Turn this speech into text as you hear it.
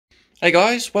Hey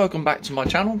guys, welcome back to my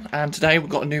channel, and today we've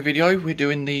got a new video. We're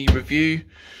doing the review,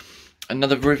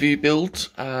 another review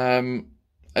build.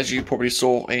 As you probably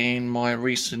saw in my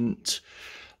recent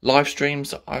live streams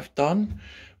that I've done,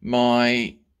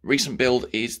 my recent build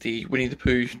is the Winnie the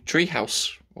Pooh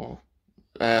Treehouse, or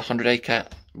 100-acre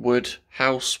wood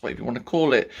house, whatever you want to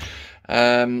call it.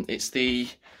 It's the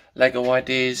Lego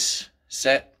Ideas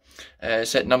set.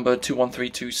 Set number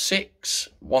 21326,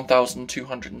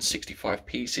 1,265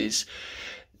 pieces.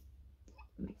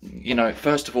 You know,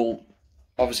 first of all,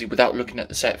 obviously without looking at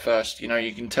the set first, you know,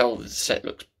 you can tell that the set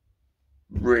looks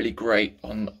really great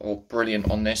or brilliant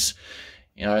on this.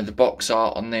 You know, the box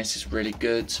art on this is really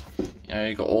good. You know,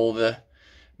 you got all the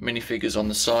minifigures on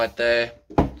the side there,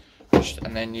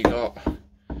 and then you got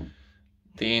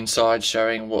the inside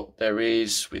showing what there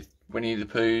is with Winnie the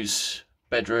Pooh's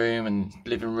bedroom and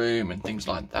living room and things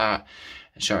like that,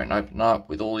 and showing it open up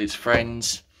with all his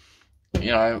friends.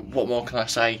 You know, what more can I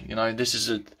say? You know, this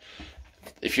is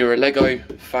if you're a Lego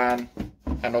fan,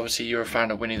 and obviously you're a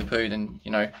fan of Winnie the Pooh, then,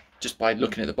 you know, just by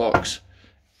looking at the box,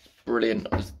 brilliant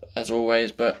as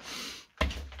always. But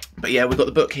yeah, we've got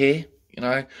the book here, you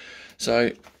know, so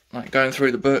like going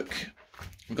through the book,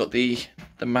 we've got the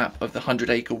map of the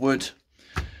 100-acre wood,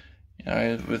 you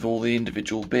know, with all the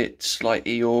individual bits like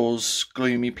Eeyore's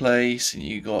gloomy place, and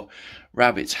you got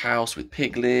Rabbit's house with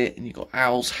Piglet, and you got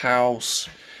Owl's house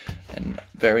and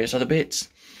various other bits.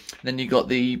 And then you got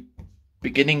the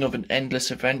beginning of an endless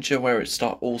adventure, where it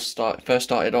first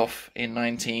started off in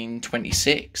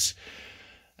 1926.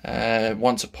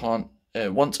 Once upon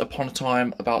a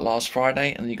time about last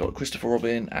Friday, and then you got Christopher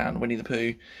Robin and Winnie the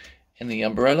Pooh in the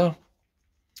umbrella.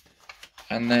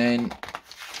 And then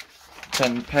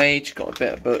turn the page, got a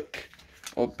bit of book,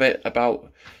 or a bit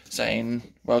about saying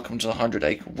welcome to the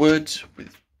 100-acre wood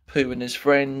with Pooh and his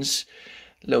friends,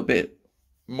 a little bit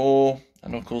more,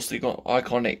 and of course they got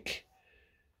iconic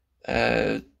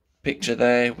picture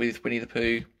there with Winnie the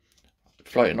Pooh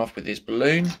floating off with his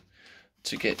balloon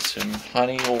to get some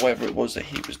honey or whatever it was that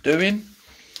he was doing.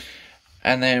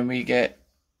 And then we get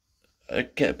a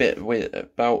bit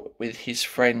with his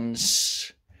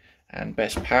friends and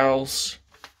best pals.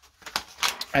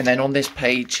 And then on this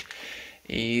page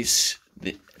is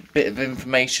the bit of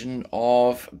information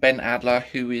of Ben Adler,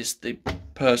 who is the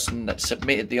person that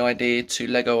submitted the idea to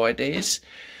Lego Ideas.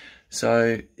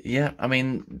 So yeah, I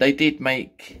mean, they did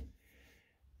make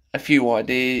a few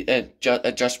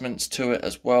adjustments to it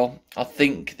as well. I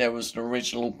think there was an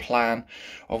original plan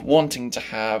of wanting to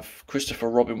have Christopher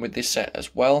Robin with this set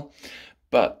as well,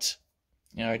 but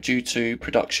you know, due to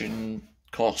production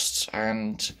costs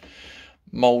and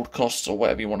mold costs, or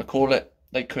whatever you want to call it,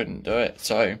 they couldn't do it.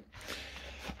 So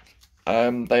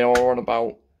they are on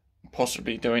about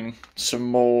possibly doing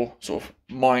some more sort of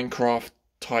Minecraft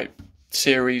type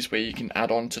series where you can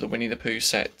add on to the Winnie the Pooh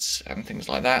sets and things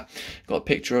like that. Got a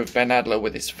picture of Ben Adler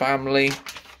with his family,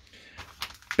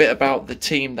 bit about the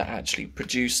team that actually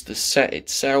produced the set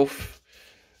itself,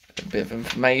 a bit of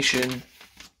information,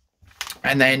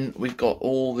 and then we've got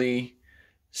all the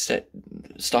set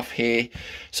stuff here.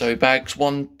 So bags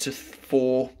 1 to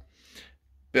 4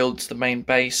 builds the main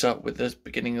base up with the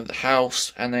beginning of the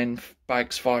house, and then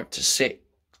bags 5, 6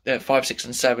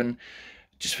 and 7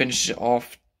 just finishes it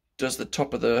off, does the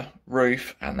top of the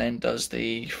roof, and then does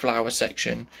the flower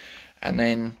section. And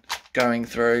then going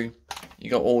through, you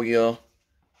got all your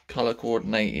color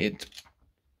coordinated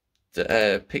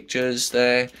pictures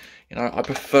there. You know, I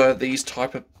prefer these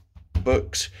type of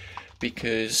books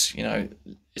because, you know,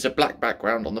 it's a black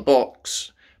background on the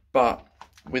box, but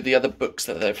with the other books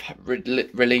that they've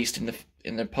released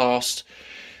in the past,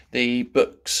 the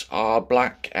books are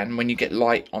black, and when you get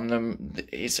light on them,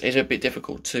 it's a bit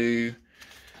difficult to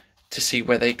see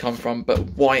where they come from. But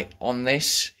white on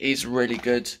this is really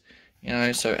good, you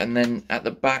know. So, and then at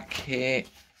the back here,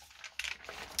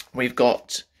 we've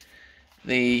got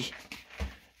the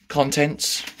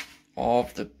contents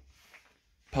of the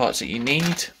parts that you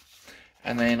need.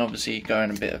 And then obviously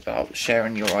going a bit about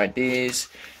sharing your ideas,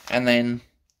 and then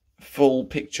full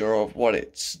picture of what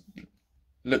it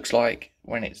looks like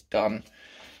when it's done.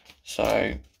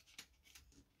 So,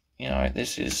 you know,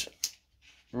 this is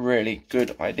really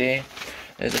good idea.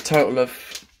 There's a total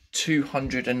of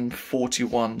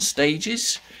 241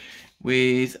 stages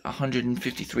with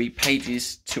 153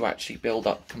 pages to actually build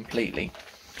up completely.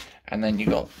 And then you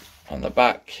got on the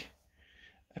back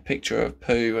a picture of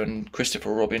Pooh and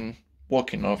Christopher Robin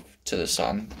walking off to the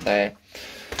sun there.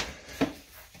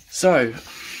 So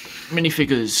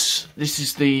minifigures,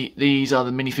 these are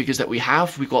the minifigures that we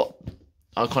have. We've got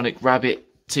iconic Rabbit,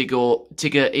 Tigger,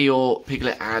 Eeyore,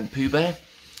 Piglet and Pooh Bear.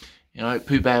 You know,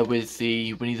 Pooh Bear with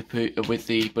the Winnie the Pooh with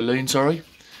the balloon. Sorry,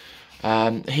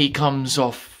 he comes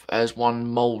off as one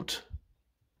mold,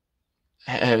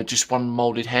 just one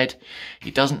molded head.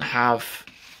 He doesn't have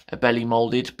a belly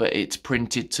molded, but it's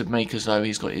printed to make as though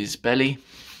he's got his belly.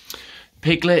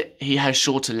 Piglet, he has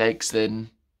shorter legs than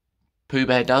Pooh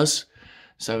Bear does,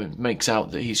 so it makes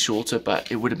out that he's shorter,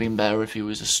 but it would have been better if he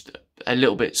was a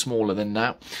little bit smaller than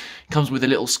that. Comes with a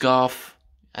little scarf,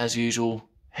 as usual,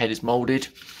 head is moulded.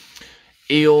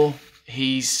 Eeyore,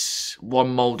 he's one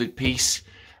moulded piece,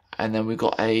 and then we've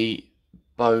got a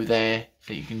bow there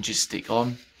that you can just stick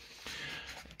on.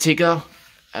 Tigger,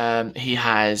 he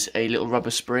has a little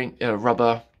rubber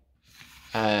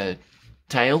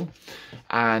tail,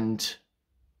 and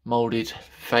moulded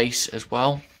face as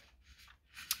well.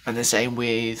 And the same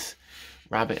with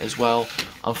Rabbit as well.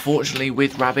 Unfortunately,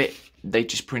 with Rabbit, they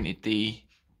just printed the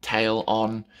tail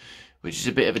on, which is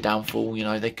a bit of a downfall. You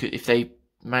know, they could, if they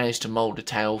managed to mould a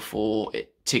tail for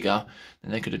Tigger,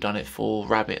 then they could have done it for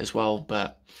Rabbit as well.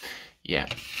 But yeah,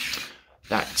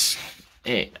 that's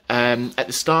it. At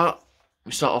the start,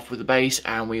 we start off with the base,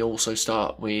 and we also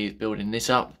start with building this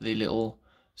up. The little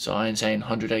sign saying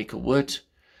 100 Acre Wood,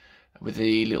 with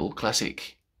the little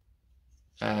classic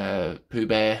Pooh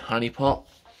Bear honey pot.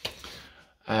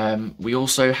 We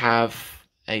also have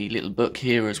a little book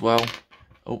here as well.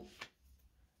 Oh,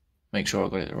 make sure I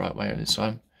got it the right way this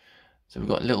time. So we've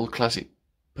got a little classic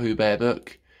Pooh Bear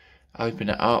book. Open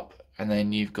it up, and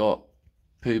then you've got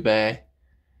Pooh Bear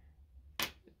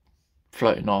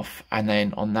floating off, and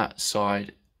then on that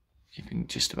side, you can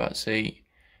just about see,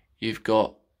 you've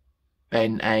got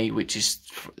Ben A, which is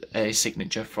a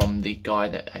signature from the guy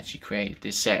that actually created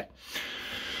this set.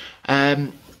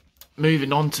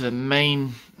 Moving on to the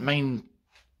main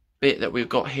bit that we've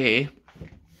got here.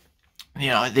 You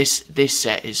know, this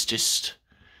set is just,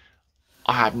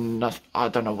 I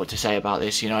don't know what to say about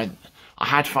this. You know, I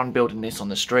had fun building this on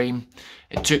the stream.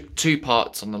 It took 2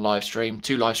 parts on the live stream,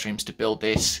 2 live streams to build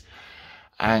this,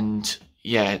 and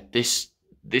yeah, this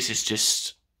is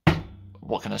just,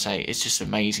 what can I say? It's just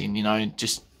amazing. You know,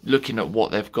 just looking at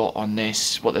what they've got on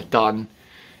this, what they've done.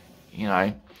 You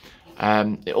know,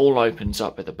 it all opens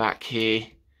up at the back here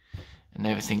and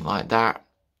everything like that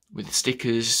with the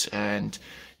stickers, and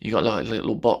you got like a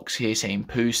little box here saying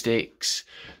Pooh sticks.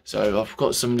 So I've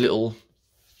got some little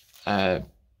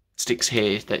sticks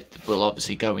here that will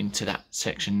obviously go into that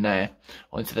section there,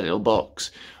 or into that little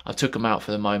box. I took them out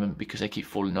for the moment because they keep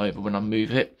falling over when I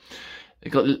move it.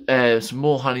 They've got some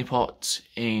more honey pots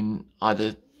in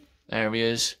other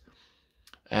areas.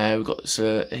 We've got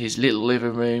his little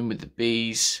living room with the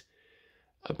bees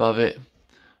above it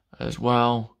as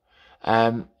well.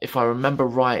 If I remember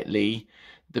rightly,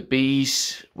 the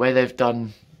bees, where they've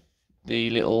done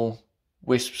the little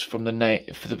wisps from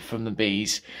the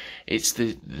bees, it's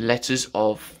the letters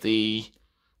of the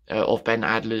of Ben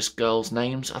Adler's girls'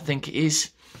 names, I think it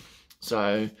is.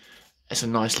 So it's a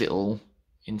nice little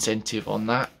incentive on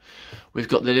that. We've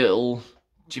got the little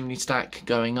chimney stack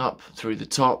going up through the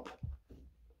top.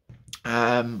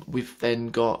 We've then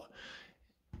got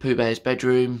Pooh Bear's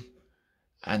bedroom,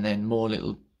 and then more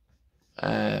little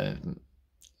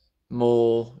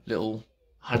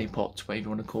honey pots, whatever you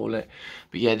want to call it.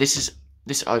 But yeah, this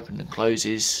opens and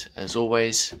closes as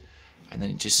always, and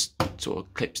then it just sort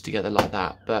of clips together like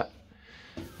that. But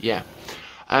yeah,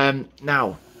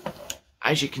 now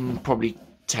as you can probably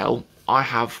tell, I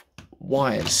have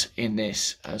wires in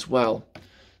this as well.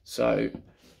 So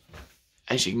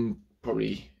as you can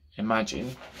probably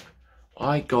imagine,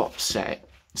 I got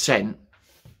sent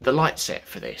the light set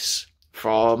for this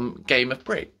from Game of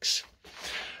Bricks.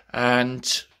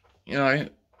 And you know,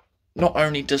 not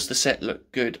only does the set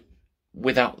look good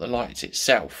without the lights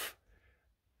itself,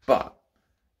 but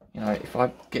you know, if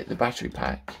I get the battery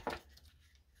pack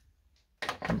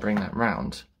and bring that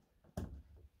round,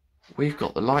 we've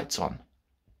got the lights on,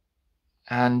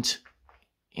 and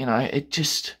you know, it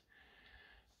just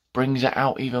brings it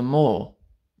out even more,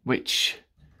 which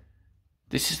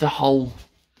this is the whole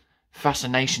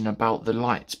fascination about the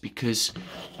lights, because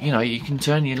you know, you can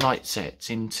turn your light sets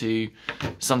into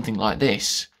something like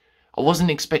this. I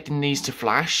wasn't expecting these to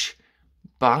flash,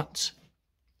 but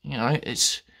you know,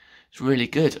 it's really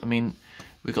good. I mean,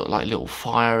 we've got like a little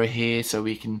fire here, so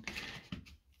we can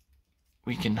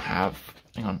have,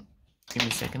 hang on, give me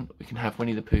a second, we can have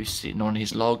Winnie the Pooh sitting on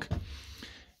his log,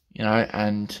 you know,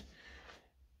 and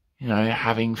you know,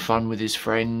 having fun with his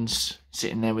friends,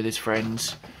 sitting there with his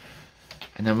friends.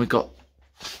 And then we've got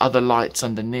other lights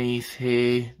underneath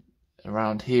here,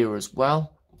 around here as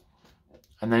well.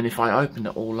 And then if I open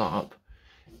it all up,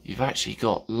 you've actually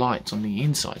got lights on the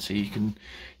inside, so you can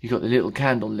you've got the little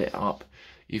candle lit up,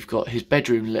 you've got his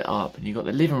bedroom lit up, and you've got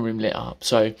the living room lit up.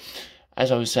 So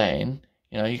as I was saying,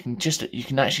 you know, you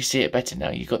can actually see it better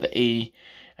now. You've got the E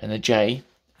and the J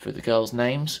for the girls'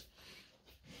 names,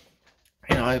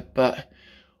 you know. But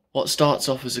what starts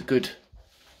off as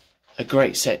a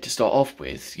great set to start off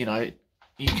with, you know,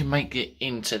 you can make it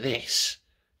into this.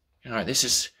 You know, this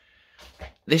is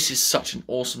such an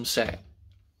awesome set,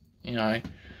 you know.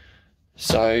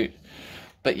 So,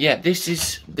 but yeah, this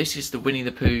is the Winnie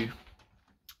the Pooh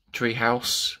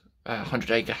Treehouse,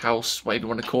 100-acre house, whatever you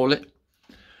want to call it.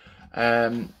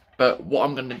 But what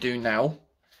I'm going to do now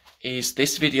is,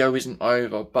 this video isn't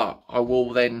over, but I'm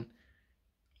going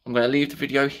to leave the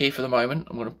video here for the moment.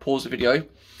 I'm going to pause the video,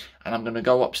 and I'm going to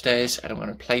go upstairs, and I'm going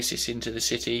to place this into the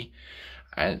city,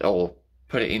 or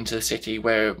put it into the city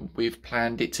where we've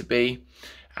planned it to be,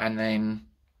 and then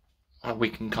we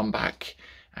can come back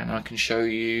and I can show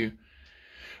you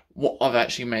what I've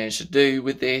actually managed to do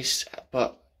with this.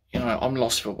 But you know, I'm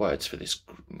lost for words for this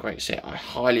great set. I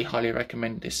highly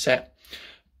recommend this set.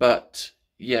 But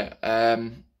yeah,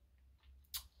 I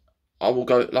will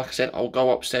go, like I said, I'll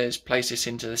go upstairs, place this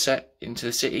into the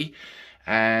city,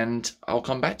 and I'll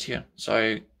come back to you.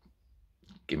 So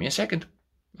give me a second,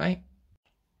 right?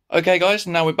 Okay guys,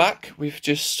 now we're back. We've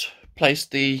just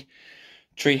placed the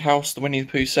Treehouse, the Winnie the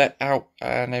Pooh set out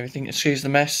and everything. Excuse the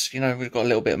mess, you know, we've got a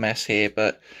little bit of mess here,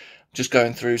 but just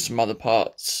going through some other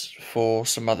parts for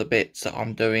some other bits that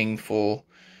I'm doing for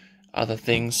other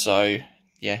things. So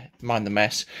yeah, mind the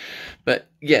mess. But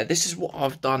yeah, this is what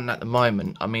I've done at the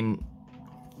moment. I mean,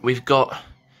 we've got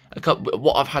a couple.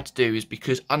 What I've had to do is,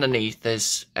 because underneath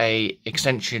there's a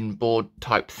extension board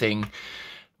type thing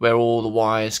where all the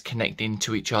wires connect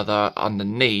into each other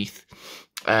underneath.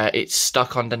 It's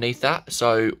stuck underneath that.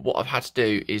 So what I've had to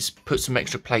do is put some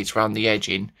extra plates around the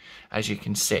edging, as you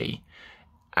can see,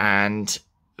 and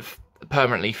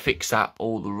permanently fix that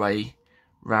all the way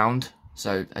round.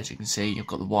 So as you can see, you've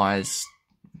got the wires.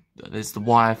 There's the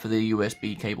wire for the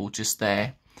USB cable just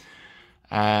there.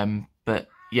 But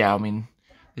yeah, I mean,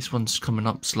 this one's coming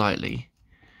up slightly,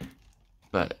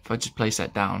 but if I just place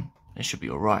that down, it should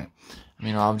be all right. I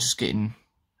mean, I've just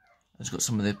got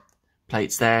some of the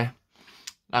plates there.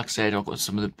 Like I said, I've got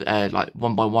some of the like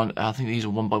 1x1. I think these are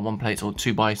 1x1 plates, or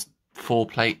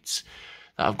 2x4 plates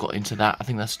that I've got into that. I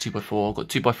think that's 2x4. I've got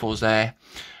 2x4s there.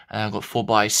 I've got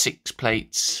 4x6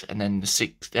 plates, and then the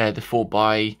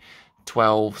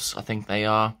 4x12s. I think they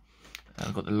are.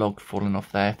 I've got the log falling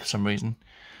off there for some reason.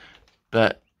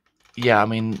 But yeah, I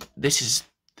mean, this is,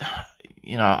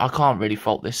 you know, I can't really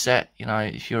fault this set. You know,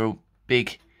 if you're a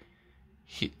big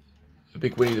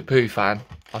Winnie the Pooh fan,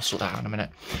 I'll sort that out in a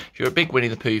minute. If you're a big Winnie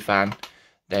the Pooh fan,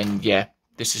 then yeah,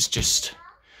 this is just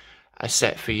a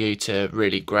set for you to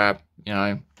really grab. You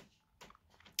know,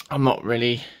 I'm not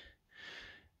really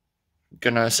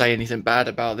gonna say anything bad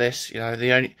about this. You know,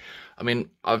 the only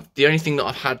thing that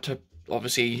I've had to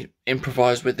obviously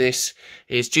improvise with this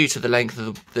is, due to the length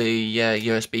of the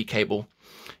USB cable,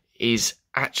 is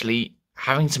actually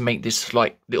having to make this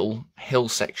like little hill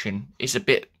section. It's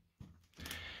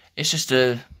just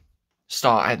a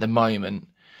start at the moment,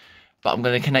 but I'm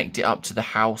going to connect it up to the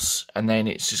house, and then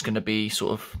it's just going to be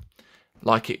sort of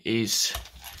like it is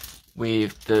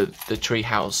with the tree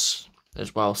house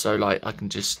as well. So like, I can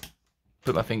just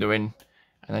put my finger in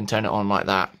and then turn it on like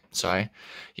that. So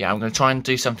yeah, I'm going to try and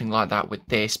do something like that with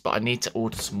this, but I need to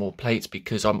order some more plates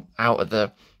because I'm out of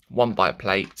the 1x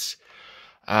plates.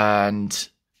 And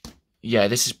yeah,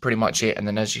 this is pretty much it. And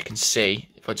then as you can see,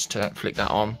 if I just flick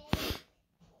that on,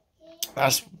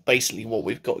 that's basically what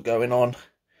we've got going on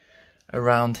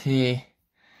around here.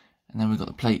 And then we've got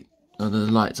the plate, or the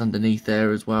lights underneath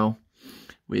there as well,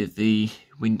 with the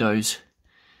windows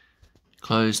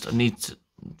closed. I need to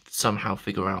somehow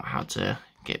figure out how to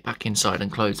get back inside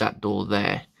and close that door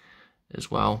there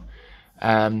as well.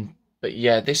 But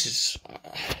yeah, this is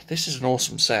an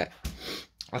awesome set.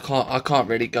 I can't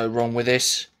really go wrong with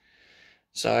this.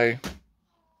 So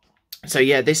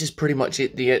yeah, this is pretty much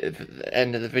it, the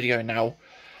end of the video now.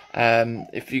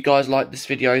 If you guys like this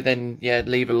video, then yeah,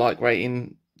 leave a like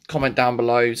rating, comment down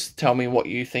below, tell me what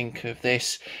you think of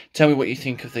this, tell me what you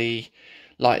think of the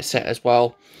light set as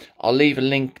well. I'll leave a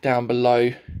link down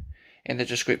below in the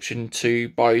description to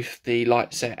both the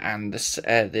light set and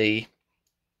the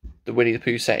Winnie the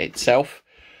Pooh set itself.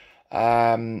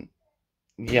 Yeah,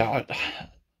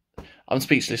 I'm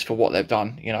speechless for what they've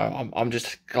done. You know, I'm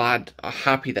just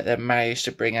happy that they've managed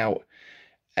to bring out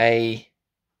a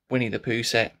Winnie the Pooh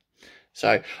set.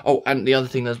 So, oh, and the other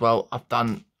thing as well, I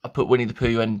put Winnie the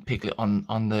Pooh and Piglet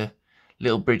on the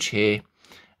little bridge here.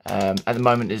 At the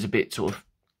moment, it's a bit sort of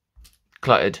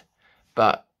cluttered,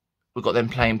 but we've got them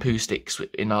playing Pooh sticks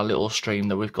in our little stream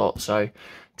that we've got, so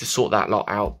to sort that lot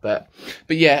out. But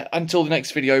yeah, until the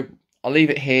next video, I'll leave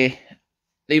it here.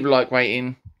 Leave a like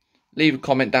rating, leave a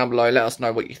comment down below, let us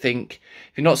know what you think.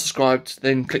 If you're not subscribed,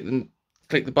 then click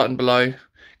the button below,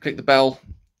 click the bell,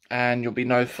 and you'll be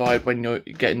notified when you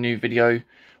get a new video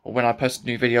or when I post a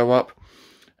new video up.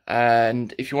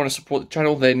 And if you want to support the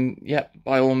channel, then yeah,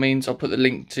 by all means, I'll put the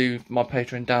link to my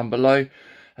Patreon down below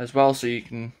as well, so you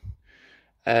can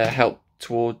help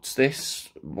towards this,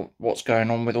 what's going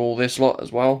on with all this lot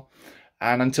as well.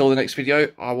 And until the next video,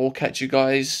 I will catch you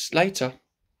guys later.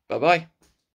 Bye bye.